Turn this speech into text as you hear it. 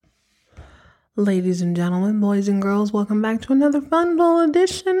Ladies and gentlemen, boys and girls, welcome back to another fun-ful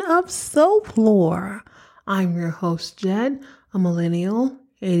edition of Soap Lore. I'm your host, Jed, a millennial,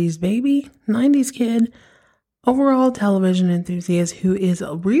 80s baby, 90s kid, overall television enthusiast who is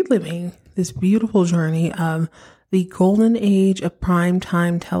reliving this beautiful journey of the golden age of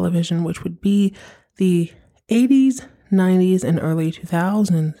primetime television, which would be the 80s, 90s, and early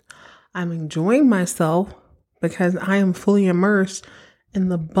 2000s. I'm enjoying myself because I am fully immersed in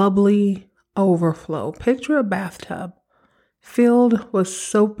the bubbly overflow. Picture a bathtub filled with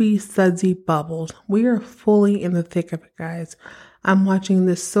soapy, sudsy bubbles. We are fully in the thick of it, guys. I'm watching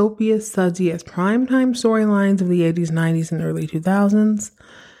the soapiest, sudsiest primetime storylines of the 80s, 90s, and early 2000s,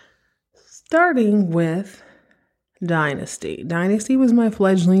 starting with Dynasty. Dynasty was my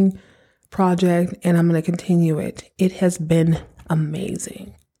fledgling project, and I'm going to continue it. It has been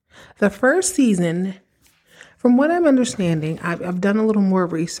amazing. The first season, from what I'm understanding, I've done a little more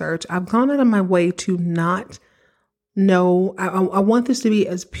research. I've gone out of my way to not know. I want this to be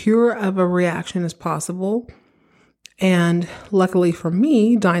as pure of a reaction as possible. And luckily for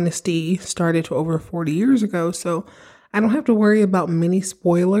me, Dynasty started over 40 years ago. So I don't have to worry about many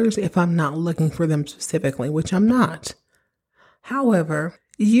spoilers if I'm not looking for them specifically, which I'm not. However,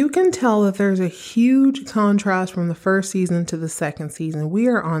 you can tell that there's a huge contrast from the first season to the second season. We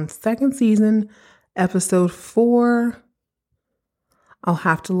are on second season, episode 4. I'll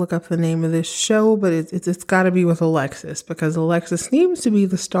have to look up the name of this show, but it's got to be with Alexis, because Alexis seems to be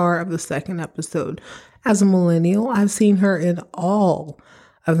the star of the second episode. As a millennial, I've seen her in all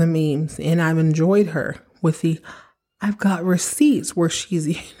of the memes, and I've enjoyed her with I've got receipts where she's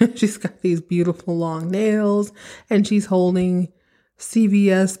got these beautiful long nails, and she's holding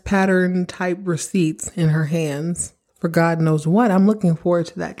CVS pattern type receipts in her hands for God knows what. I'm looking forward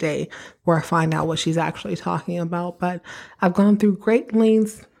to that day where I find out what she's actually talking about. But I've gone through great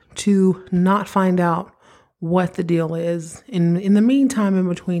lengths to not find out what the deal is in the meantime, in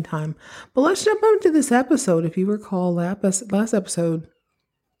between time. But let's jump into this episode. If you recall, last episode,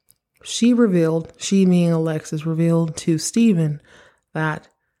 she being Alexis, revealed to Steven that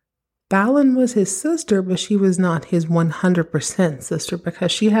Fallon was his sister, but she was not his 100% sister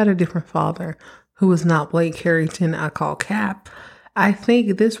because she had a different father who was not Blake Carrington, I call Cap. I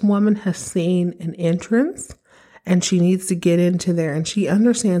think this woman has seen an entrance and she needs to get into there, and she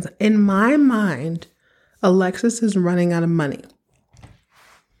understands. In my mind, Alexis is running out of money.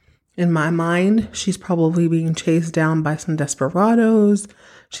 In my mind, she's probably being chased down by some desperados.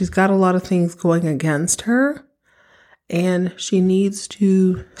 She's got a lot of things going against her, and she needs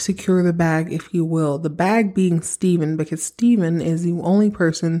to secure the bag, if you will. The bag being Steven, because Steven is the only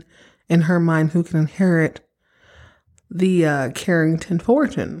person in her mind who can inherit the Carrington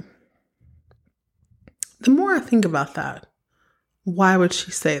fortune. The more I think about that, why would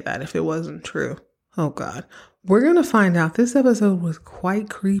she say that if it wasn't true? Oh God. We're going to find out. This episode was quite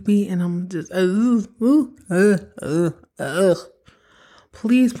creepy, and I'm just,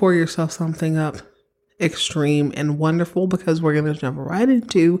 Please pour yourself something up extreme and wonderful, because we're going to jump right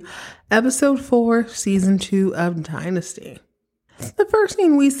into episode 4, season 2 of Dynasty. The first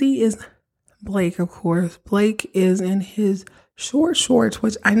thing we see is Blake, of course. Blake is in his short shorts,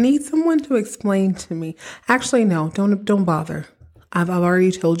 which I need someone to explain to me. Actually, no, don't bother. I've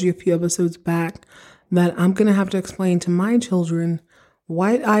already told you a few episodes back that I'm going to have to explain to my children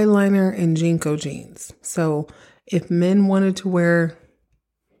white eyeliner and Jinko jeans. So if men wanted to wear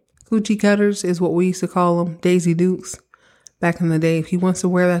coochie cutters, is what we used to call them, Daisy Dukes, back in the day, if he wants to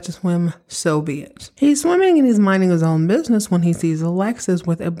wear that to swim, so be it. He's swimming and he's minding his own business when he sees Alexis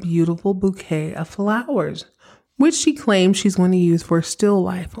with a beautiful bouquet of flowers, which she claims she's going to use for still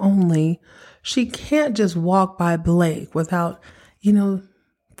life. Only she can't just walk by Blake without,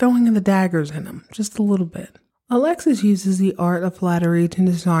 throwing in the daggers in him just a little bit. Alexis uses the art of flattery to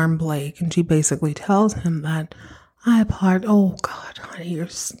disarm Blake, and she basically tells him that, oh God, honey, you're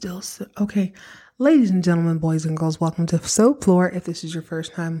still so, okay. Ladies and gentlemen, boys and girls, welcome to Soap Lore. If this is your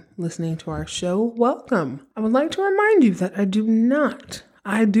first time listening to our show, welcome. I would like to remind you that I do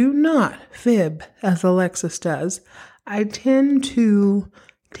not fib as Alexis does. I tend to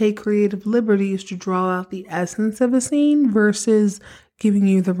take creative liberties to draw out the essence of a scene versus giving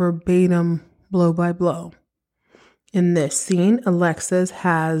you the verbatim blow by blow. In this scene, Alexis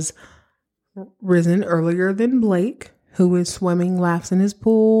has risen earlier than Blake, who is swimming laps in his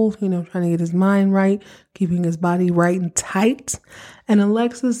pool, trying to get his mind right, keeping his body right and tight. And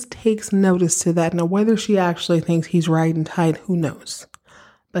Alexis takes notice to that. Now, whether she actually thinks he's right and tight, who knows?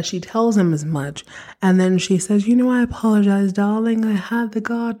 But she tells him as much. And then she says, I apologize, darling. I had the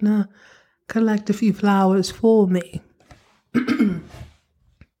gardener collect a few flowers for me.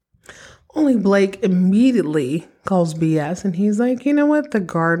 Only Blake immediately calls BS and he's like, you know what? The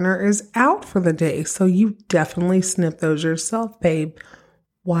gardener is out for the day. So you definitely snip those yourself, babe.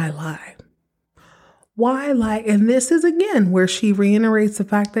 Why lie? Why lie? And this is again where she reiterates the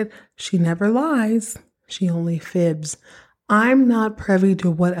fact that she never lies. She only fibs. I'm not privy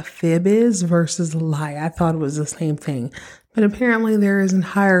to what a fib is versus a lie. I thought it was the same thing. But apparently there is a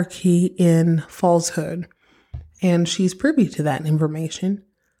hierarchy in falsehood. And she's privy to that information.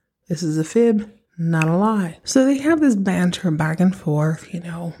 This is a fib, not a lie. So they have this banter back and forth,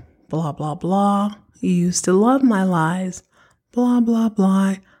 blah, blah, blah. You used to love my lies. Blah, blah,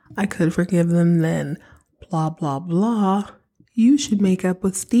 blah. I could forgive them then. Blah, blah, blah. You should make up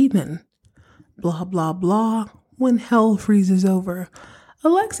with Steven. Blah, blah, blah. When hell freezes over.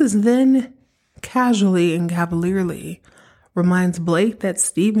 Alexis then casually and cavalierly reminds Blake that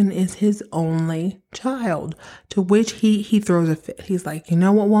Steven is his only child, to which he throws a fit. He's like, you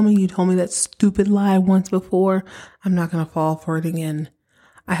know what, woman, you told me that stupid lie once before. I'm not going to fall for it again.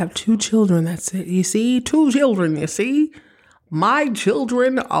 I have 2 children. That's it. You see, 2 children, you see. My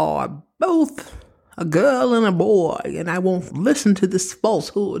children are both a girl and a boy, and I won't listen to this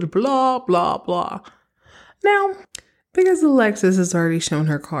falsehood, blah, blah, blah. Now, because Alexis has already shown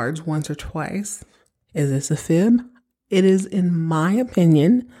her cards once or twice, is this a fib? It is, in my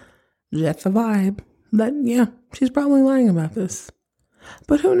opinion, just the vibe that, yeah, she's probably lying about this.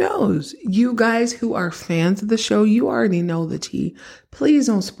 But who knows? You guys who are fans of the show, you already know the tea. Please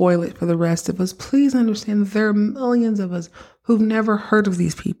don't spoil it for the rest of us. Please understand that there are millions of us who've never heard of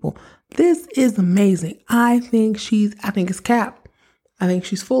these people. This is amazing. I think it's Cap. I think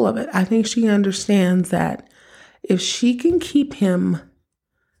she's full of it. I think she understands that if she can keep him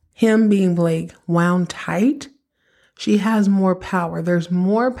being Blake, wound tight, she has more power. There's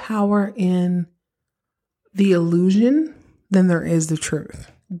more power in the illusion than there is the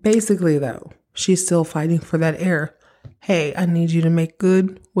truth. Basically, though, she's still fighting for that heir. Hey, I need you to make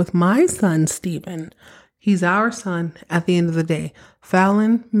good with my son, Steven. He's our son at the end of the day.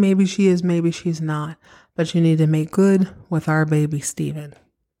 Fallon, maybe she is, maybe she's not. But you need to make good with our baby, Steven.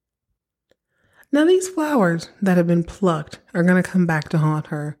 Now, these flowers that have been plucked are going to come back to haunt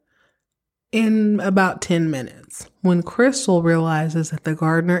her in about 10 minutes. When Crystal realizes that the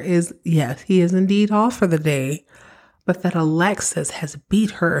gardener is, yes, he is indeed off for the day, but that Alexis has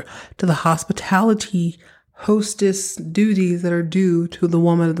beat her to the hospitality hostess duties that are due to the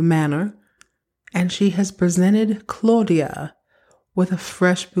woman of the manor, and she has presented Claudia with a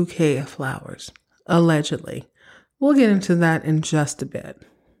fresh bouquet of flowers, allegedly. We'll get into that in just a bit.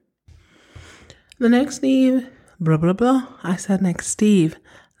 The next Steve, blah, blah, blah. I said next Steve.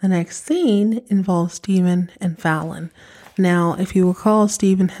 The next scene involves Steven and Fallon. Now, if you recall,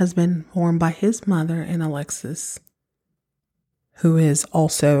 Steven has been born by his mother and Alexis, who is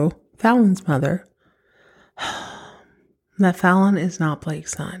also Fallon's mother. That Fallon is not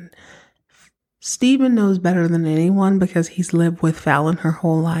Blake's son. Steven knows better than anyone because he's lived with Fallon her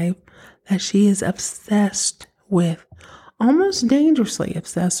whole life that she is obsessed with, almost dangerously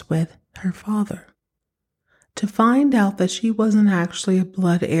obsessed with, her father. To find out that she wasn't actually a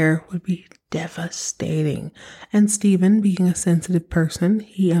blood heir would be devastating. And Steven, being a sensitive person,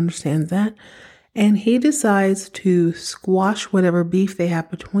 he understands that. And he decides to squash whatever beef they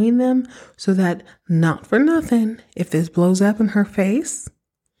have between them so that, not for nothing, if this blows up in her face,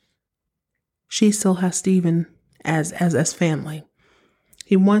 she still has Steven as family.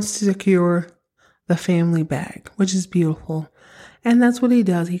 He wants to secure the family bag, which is beautiful. And that's what he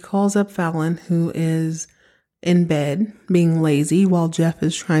does. He calls up Fallon, who is in bed, being lazy, while Jeff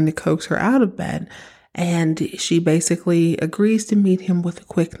is trying to coax her out of bed. And she basically agrees to meet him with a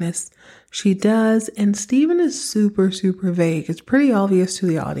quickness. She does, and Steven is super, super vague. It's pretty obvious to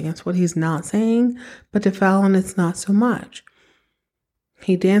the audience what he's not saying, but to Fallon, it's not so much.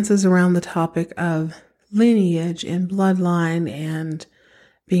 He dances around the topic of lineage and bloodline and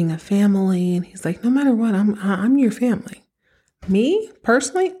being a family, and he's like, no matter what, I'm your family. Me,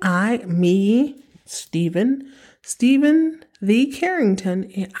 personally, Steven the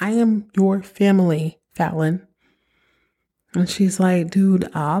Carrington, I am your family, Fallon. And she's like, dude,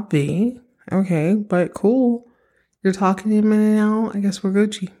 I'll be. Okay, but cool. You're talking to me now. I guess we're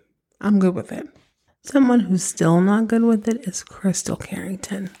Gucci. I'm good with it. Someone who's still not good with it is Crystal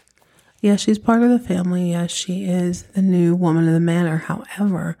Carrington. Yes, she's part of the family. Yes, she is the new woman of the manor.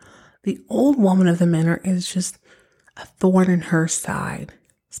 However, the old woman of the manor is just a thorn in her side.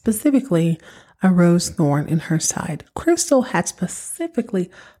 Specifically, a rose thorn in her side. Crystal had specifically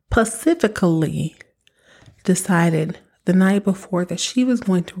decided the night before that she was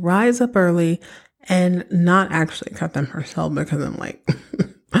going to rise up early and not actually cut them herself, because I'm like,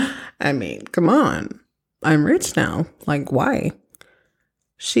 I mean, come on. I'm rich now. Like, why?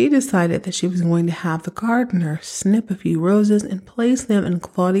 She decided that she was going to have the gardener snip a few roses and place them in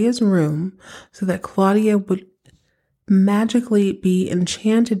Claudia's room so that Claudia would magically be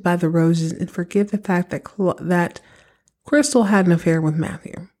enchanted by the roses and forget the fact that that Crystal had an affair with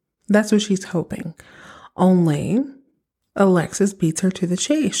Matthew. That's what she's hoping. Only Alexis beats her to the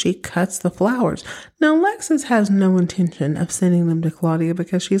chase. She cuts the flowers. Now, Alexis has no intention of sending them to Claudia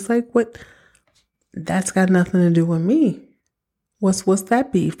because she's like, what? That's got nothing to do with me. What's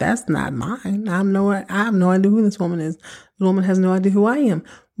that beef? That's not mine. I have no idea who this woman is. The woman has no idea who I am.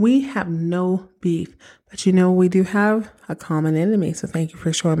 We have no beef. But we do have a common enemy. So thank you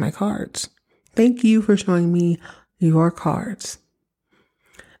for showing my cards. Thank you for showing me your cards.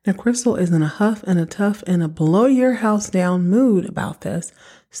 Now, Crystal is in a huff and a tuff and a blow your house down mood about this.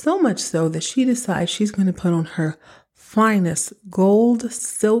 So much so that she decides she's going to put on her finest gold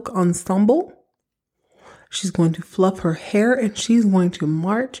silk ensemble. She's going to fluff her hair and she's going to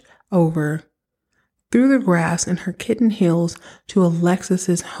march over through the grass in her kitten heels to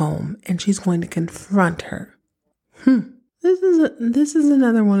Alexis's home, and she's going to confront her. This is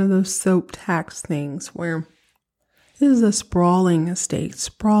another one of those soap tax things where this is a sprawling estate,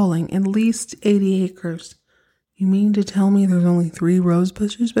 sprawling at least 80 acres. You mean to tell me there's only 3 rose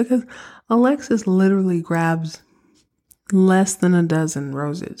bushes? Because Alexis literally grabs less than a dozen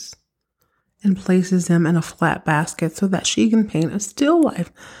roses and places them in a flat basket so that she can paint a still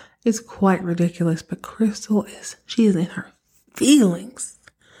life. It's quite ridiculous, but Crystal she is in her feelings.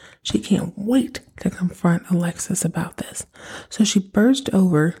 She can't wait to confront Alexis about this. So she burst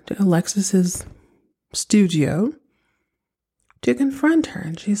over to Alexis's studio to confront her.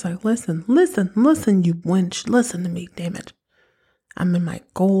 And she's like, listen, you wench. Listen to me, damn it. I'm in my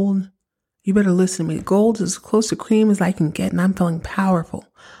gold. You better listen to me. Gold is as close to cream as I can get, and I'm feeling powerful.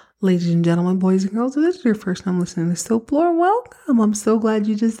 Ladies and gentlemen, boys and girls, if this is your first time listening to Soap Lore, welcome. I'm so glad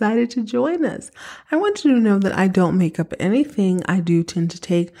you decided to join us. I want you to know that I don't make up anything. I do tend to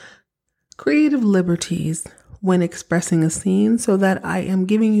take creative liberties when expressing a scene so that I am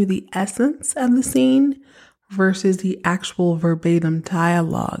giving you the essence of the scene versus the actual verbatim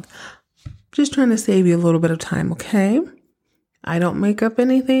dialogue. Just trying to save you a little bit of time, okay? I don't make up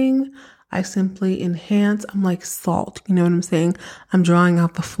anything. I simply enhance. I'm like salt. You know what I'm saying? I'm drawing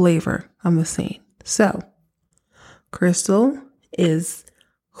out the flavor of the scene. So, Crystal is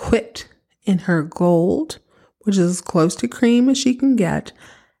whipped in her gold, which is as close to cream as she can get.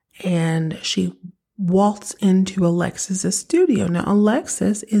 And she waltzed into Alexis's studio. Now,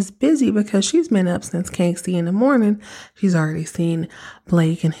 Alexis is busy because she's been up since KC in the morning. She's already seen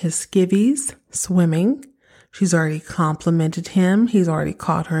Blake and his skivvies swimming. She's already complimented him. He's already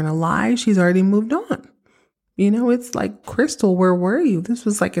caught her in a lie. She's already moved on. It's like, Crystal, where were you? This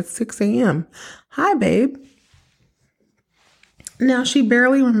was like at 6 a.m. Hi, babe. Now, she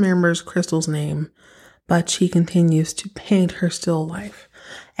barely remembers Crystal's name, but she continues to paint her still life.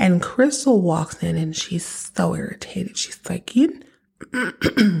 And Crystal walks in and she's so irritated. She's like,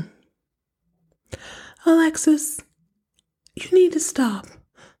 Alexis, you need to stop.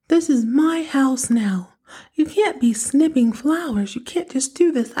 This is my house now. You can't be snipping flowers. You can't just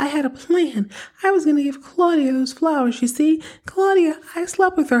do this. I had a plan. I was going to give Claudia those flowers. You see, Claudia, I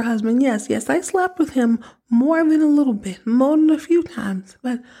slept with her husband. Yes, I slept with him more than a little bit, more than a few times.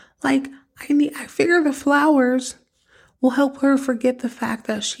 But I figure the flowers will help her forget the fact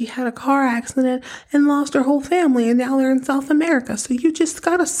that she had a car accident and lost her whole family, and now they're in South America. So you just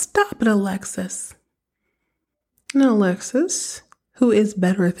got to stop it, Alexis. And Alexis, who is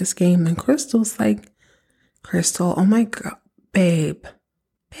better at this game than Crystal's like, Crystal, oh my God, babe,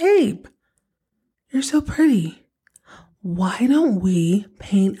 you're so pretty. Why don't we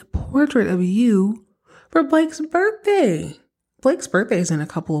paint a portrait of you for Blake's birthday? Blake's birthday is in a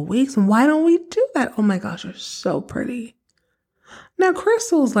couple of weeks, and why don't we do that? Oh my gosh, you're so pretty. Now,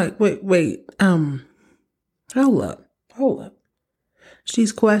 Crystal's like, wait, hold up.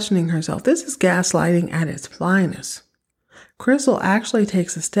 She's questioning herself. This is gaslighting at its finest. Crystal actually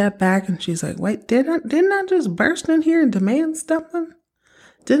takes a step back and she's like, wait, didn't I just burst in here and demand something?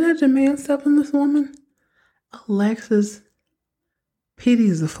 Didn't I demand something, this woman? Alexis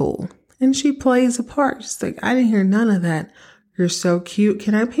pities the fool and she plays a part. She's like, I didn't hear none of that. You're so cute.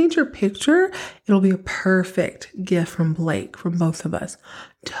 Can I paint your picture? It'll be a perfect gift from Blake, from both of us.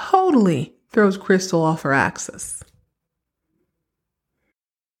 Totally throws Crystal off her axis.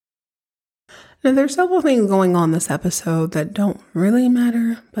 Now, there's several things going on this episode that don't really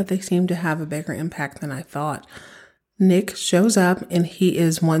matter, but they seem to have a bigger impact than I thought. Nick shows up and he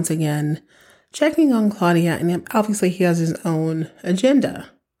is once again checking on Claudia, and obviously he has his own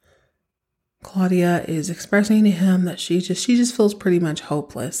agenda. Claudia is expressing to him that she just feels pretty much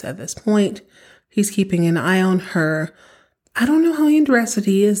hopeless at this point. He's keeping an eye on her. I don't know how interested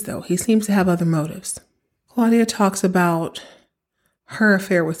he is, though. He seems to have other motives. Claudia talks about her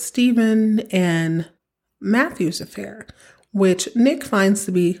affair with Stephen and Matthew's affair, which Nick finds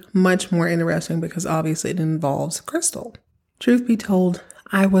to be much more interesting because obviously it involves Crystal. Truth be told,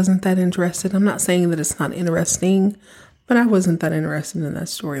 I wasn't that interested. I'm not saying that it's not interesting, but I wasn't that interested in that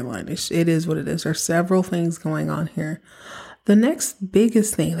storyline. It is what it is. There's several things going on here. The next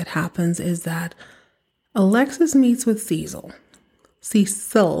biggest thing that happens is that Alexis meets with Cecil,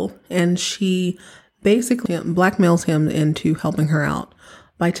 and she basically blackmails him into helping her out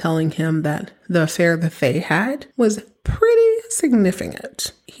by telling him that the affair that they had was pretty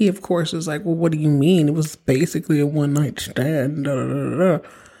significant. He, of course, is like, well, what do you mean? It was basically a one-night stand. Da, da, da, da.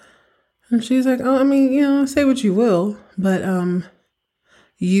 And she's like, oh, I mean, say what you will, but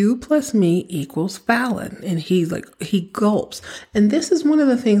you plus me equals Fallon. And he's like, he gulps. And this is one of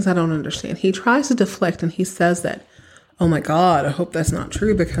the things I don't understand. He tries to deflect and he says that, oh my God, I hope that's not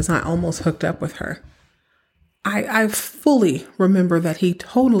true because I almost hooked up with her. I fully remember that he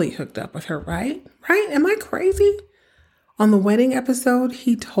totally hooked up with her, right? Right? Am I crazy? On the wedding episode,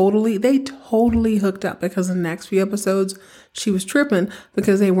 they totally hooked up because the next few episodes, she was tripping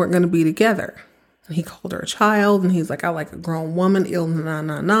because they weren't going to be together. And he called her a child and he's like, I like a grown woman, ill, nah,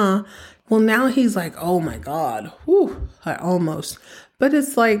 nah, nah. Well, now he's like, oh my God, whew, I almost. But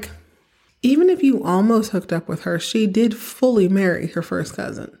it's like, even if you almost hooked up with her, she did fully marry her first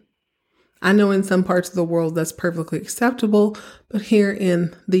cousin. I know in some parts of the world that's perfectly acceptable, but here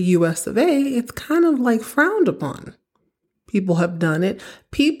in the US of A, it's kind of like frowned upon. People have done it.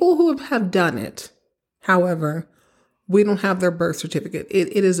 People who have done it, however, we don't have their birth certificate. It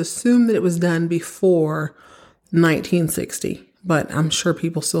is assumed that it was done before 1960, but I'm sure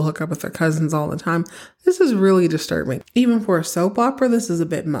people still hook up with their cousins all the time. This is really disturbing. Even for a soap opera, this is a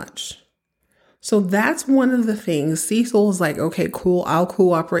bit much. So that's one of the things. Cecil's like, okay, cool. I'll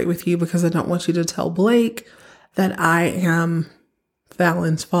cooperate with you because I don't want you to tell Blake that I am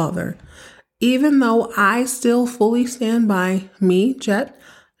Fallon's father. Even though I still fully stand by me, Jet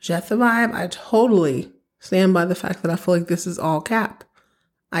the Vibe, I totally stand by the fact that I feel like this is all cap.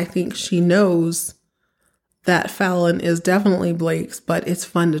 I think she knows that Fallon is definitely Blake's, but it's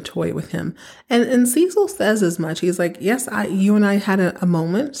fun to toy with him. And Cecil says as much. He's like, yes, you and I had a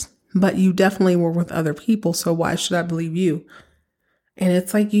moment, but you definitely were with other people, so why should I believe you? And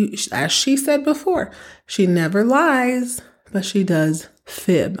it's like, as she said before, she never lies, but she does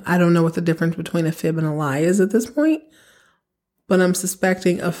fib. I don't know what the difference between a fib and a lie is at this point, but I'm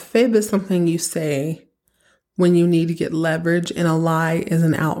suspecting a fib is something you say when you need to get leverage, and a lie is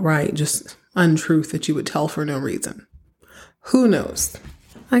an outright just untruth that you would tell for no reason. Who knows?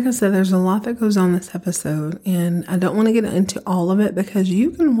 Like I said, there's a lot that goes on this episode, and I don't want to get into all of it because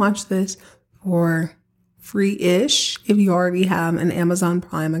you can watch this for free-ish if you already have an Amazon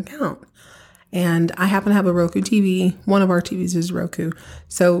Prime account. And I happen to have a Roku TV. One of our TVs is Roku.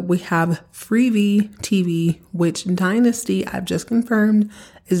 So we have Freevee TV, which Dynasty, I've just confirmed,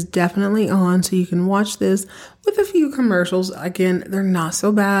 is definitely on. So you can watch this with a few commercials. Again, they're not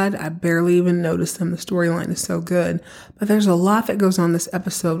so bad. I barely even noticed them. The storyline is so good. But there's a lot that goes on this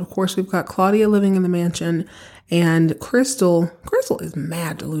episode. Of course, we've got Claudia living in the mansion. And Crystal is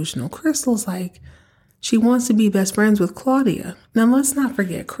mad delusional. Crystal's like, she wants to be best friends with Claudia. Now, let's not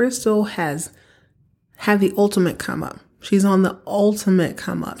forget, Crystal has had the ultimate come up. She's on the ultimate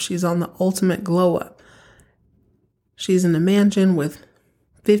come up. She's on the ultimate glow up. She's in a mansion with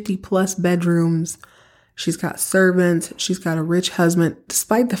 50 plus bedrooms. She's got servants. She's got a rich husband.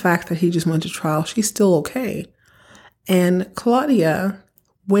 Despite the fact that he just went to trial, she's still okay. And Claudia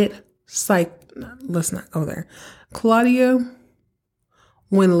went let's not go there. Claudia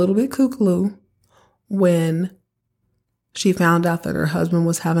went a little bit kookaloo when she found out that her husband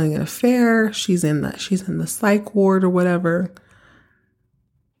was having an affair. She's in the psych ward or whatever.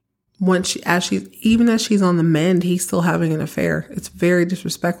 Even as she's on the mend, he's still having an affair. It's very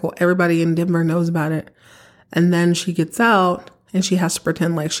disrespectful. Everybody in Denver knows about it. And then she gets out and she has to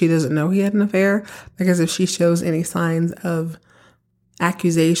pretend like she doesn't know he had an affair, because if she shows any signs of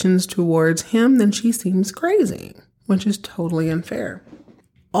accusations towards him, then she seems crazy, which is totally unfair.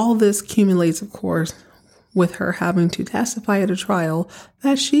 All this accumulates, of course, with her having to testify at a trial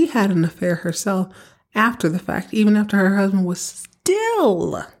that she had an affair herself after the fact, even after her husband was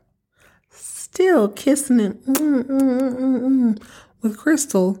still kissing it with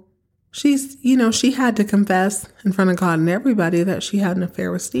Crystal. She had to confess in front of God and everybody that she had an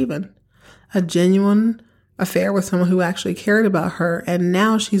affair with Stephen. A genuine affair with someone who actually cared about her, and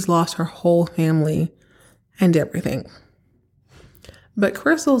now she's lost her whole family and everything. But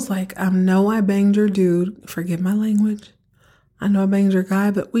Crystal's like, I know I banged your dude. Forgive my language. I know I banged your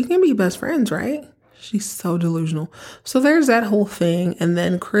guy, but we can be best friends, right? She's so delusional. So there's that whole thing. And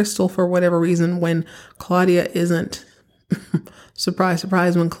then Crystal, for whatever reason, when Claudia isn't, surprise,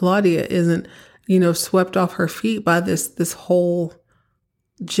 surprise, when Claudia isn't, swept off her feet by this whole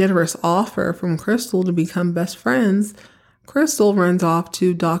generous offer from Crystal to become best friends, Crystal runs off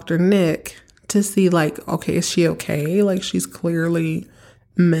to Dr. Nick to see, like, okay, is she okay? Like, she's clearly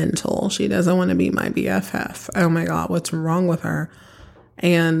mental. She doesn't want to be my BFF. Oh my God, what's wrong with her?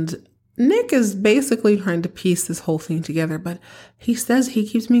 And Nick is basically trying to piece this whole thing together, but he says he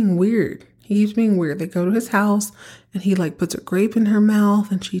keeps being weird. He keeps being weird. They go to his house and he like puts a grape in her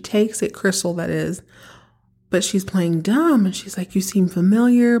mouth and she takes it, Crystal that is, but she's playing dumb and she's like, you seem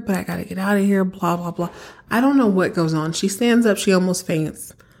familiar, but I got to get out of here, blah, blah, blah. I don't know what goes on. She stands up, she almost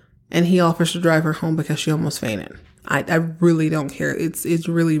faints, and he offers to drive her home because she almost fainted. I really don't care. It's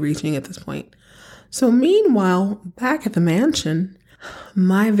really reaching at this point. So meanwhile, back at the mansion,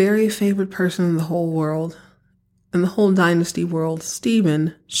 my very favorite person in the whole world, in the whole Dynasty world,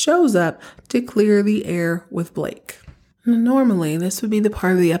 Steven, shows up to clear the air with Blake. Normally, this would be the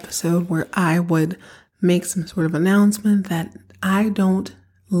part of the episode where I would make some sort of announcement that I don't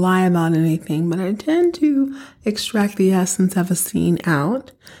lie about anything, but I tend to extract the essence of a scene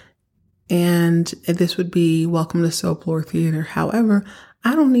out. And this would be welcome to Soap Lore Theater. However,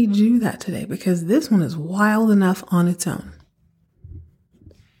 I don't need to do that today because this one is wild enough on its own.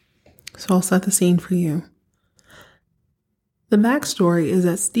 So I'll set the scene for you. The backstory is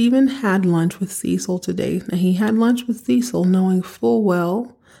that Steven had lunch with Cecil today. Now, he had lunch with Cecil knowing full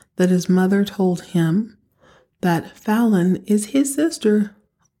well that his mother told him that Fallon is his sister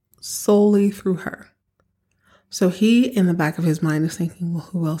solely through her. So he, in the back of his mind, is thinking, well,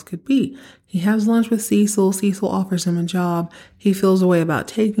 who else could be? He has lunch with Cecil. Cecil offers him a job. He feels a way about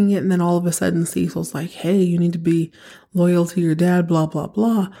taking it. And then all of a sudden, Cecil's like, hey, you need to be loyal to your dad, blah, blah,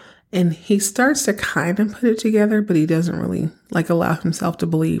 blah. And he starts to kind of put it together, but he doesn't really allow himself to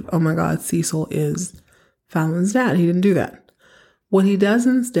believe, oh my God, Cecil is Fallon's dad. He didn't do that. What he does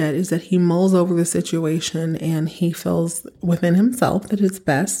instead is that he mulls over the situation and he feels within himself that it's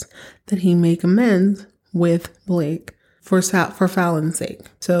best that he make amends with Blake for Fallon's sake.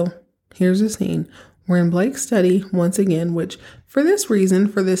 So here's a scene. We're in Blake's study once again, which for this reason,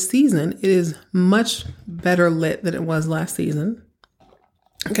 for this season, it is much better lit than it was last season.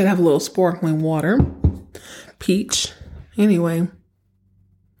 I could have a little sparkling water, peach. Anyway,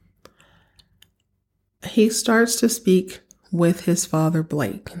 he starts to speak with his father,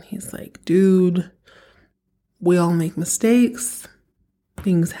 Blake, and he's like, dude, we all make mistakes.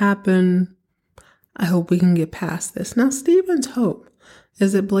 Things happen. I hope we can get past this. Now, Steven's hope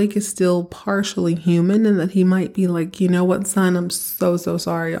is that Blake is still partially human and that he might be like, you know what, son, I'm so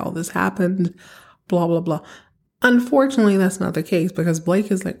sorry all this happened, blah, blah, blah. Unfortunately, that's not the case because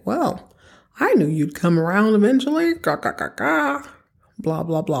Blake is like, well, I knew you'd come around eventually. Blah,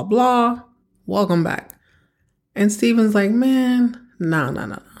 blah, blah, blah. Welcome back. And Steven's like, man,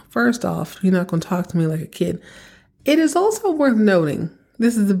 no. First off, you're not going to talk to me like a kid. It is also worth noting,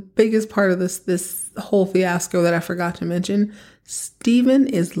 this is the biggest part of this whole fiasco that I forgot to mention. Steven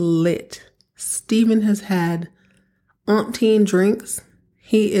is lit. Steven has had umpteen drinks.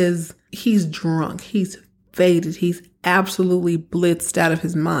 He's drunk. He's faded. He's absolutely blitzed out of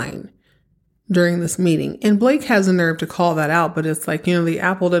his mind during this meeting. And Blake has the nerve to call that out, but it's like, the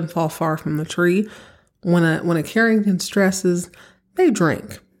apple doesn't fall far from the tree. When a Carrington stresses, they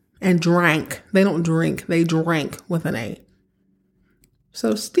drink and drank. They don't drink. They drank with an A.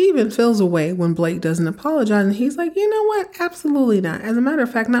 So Steven feels away when Blake doesn't apologize. And he's like, you know what? Absolutely not. As a matter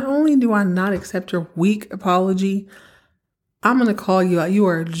of fact, not only do I not accept your weak apology, I'm going to call you out. You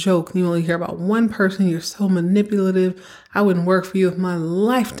are a joke. You only care about one person. You're so manipulative. I wouldn't work for you if my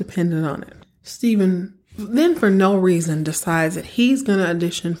life depended on it. Steven then for no reason decides that he's going to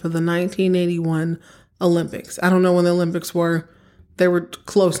audition for the 1981 Olympics. I don't know when the Olympics were. They were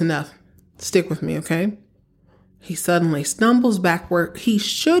close enough. Stick with me, okay? He suddenly stumbles back where he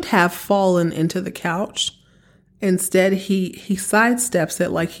should have fallen into the couch. Instead, he sidesteps it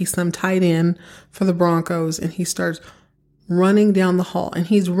like he's some tight end for the Broncos, and he starts running down the hall. And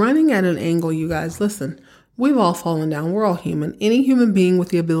he's running at an angle, you guys. Listen, we've all fallen down. We're all human. Any human being with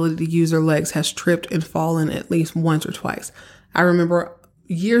the ability to use their legs has tripped and fallen at least once or twice. I remember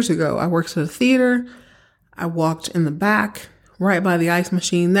years ago, I worked at a theater. I walked in the back right by the ice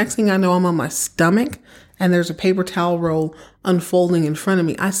machine. Next thing I know, I'm on my stomach and there's a paper towel roll unfolding in front of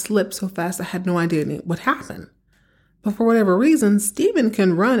me. I slipped so fast I had no idea what happened. But for whatever reason, Steven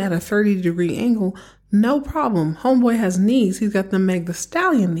can run at a 30-degree angle, no problem. Homeboy has knees. He's got the Meg the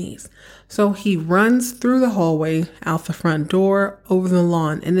Stallion knees. So he runs through the hallway, out the front door, over the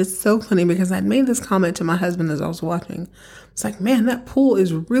lawn. And it's so funny because I'd made this comment to my husband as I was watching. It's like, man, that pool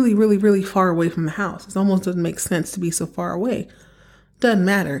is really, really, really far away from the house. It almost doesn't make sense to be so far away. Doesn't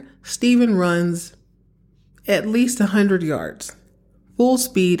matter. Steven runs at least 100 yards, full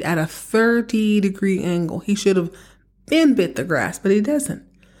speed at a 30-degree angle. He should have been bit the grass, but he doesn't.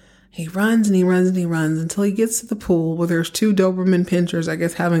 He runs and he runs and he runs until he gets to the pool where there's two Doberman pinchers, I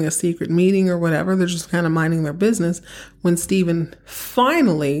guess, having a secret meeting or whatever. They're just kind of minding their business when Steven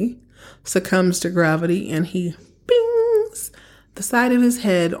finally succumbs to gravity and he bings the side of his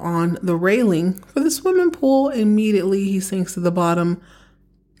head on the railing for the swimming pool. Immediately he sinks to the bottom.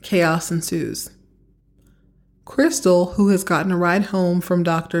 Chaos ensues. Crystal, who has gotten a ride home from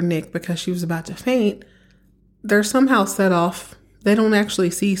Dr. Nick because she was about to faint, they're somehow set off. They don't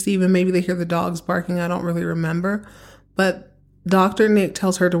actually see Steven. Maybe they hear the dogs barking. I don't really remember. But Dr. Nick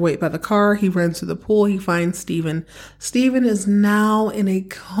tells her to wait by the car. He runs to the pool. He finds Steven. Steven is now in a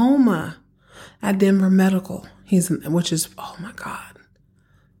coma at Denver Medical. Which is, oh my God.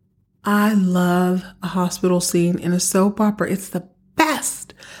 I love a hospital scene in a soap opera. It's the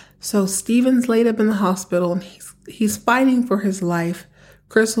best. So Steven's laid up in the hospital and he's fighting for his life.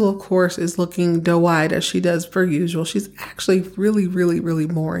 Crystal, of course, is looking doe-eyed as she does per usual. She's actually really, really, really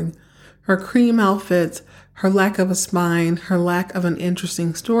boring. Her cream outfits, her lack of a spine, her lack of an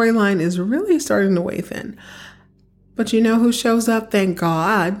interesting storyline is really starting to weigh thin. But you know who shows up? Thank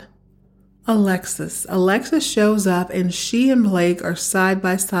God. Alexis. Alexis shows up and she and Blake are side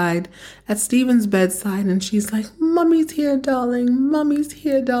by side at Steven's bedside and she's like, "Mommy's here, darling. Mommy's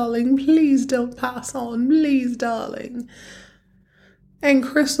here, darling. Please don't pass on. Please, darling." And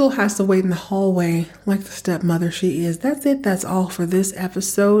Crystal has to wait in the hallway like the stepmother she is. That's it. That's all for this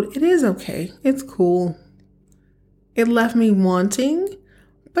episode. It is okay. It's cool. It left me wanting,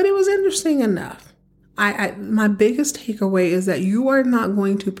 but it was interesting enough. My biggest takeaway is that you are not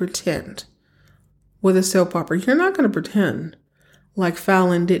going to pretend with a soap opera. You're not going to pretend like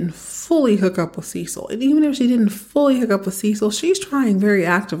Fallon didn't fully hook up with Cecil. And even if she didn't fully hook up with Cecil, she's trying very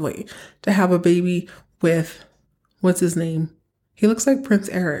actively to have a baby with, what's his name? He looks like Prince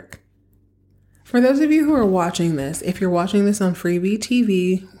Eric. For those of you who are watching this, if you're watching this on Freebie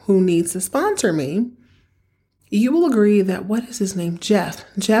TV, who needs to sponsor me, you will agree that, what is his name? Jeff.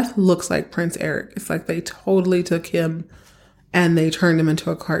 Jeff looks like Prince Eric. It's like they totally took him and they turned him into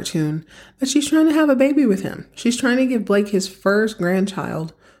a cartoon. But she's trying to have a baby with him. She's trying to give Blake his first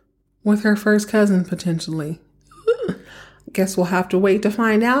grandchild with her first cousin, potentially. Guess we'll have to wait to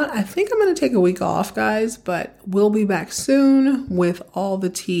find out. I think I'm going to take a week off, guys, but we'll be back soon with all the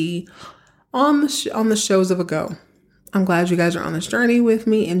tea on the shows of a go. I'm glad you guys are on this journey with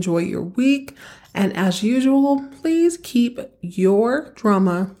me. Enjoy your week. And as usual, please keep your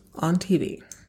drama on TV.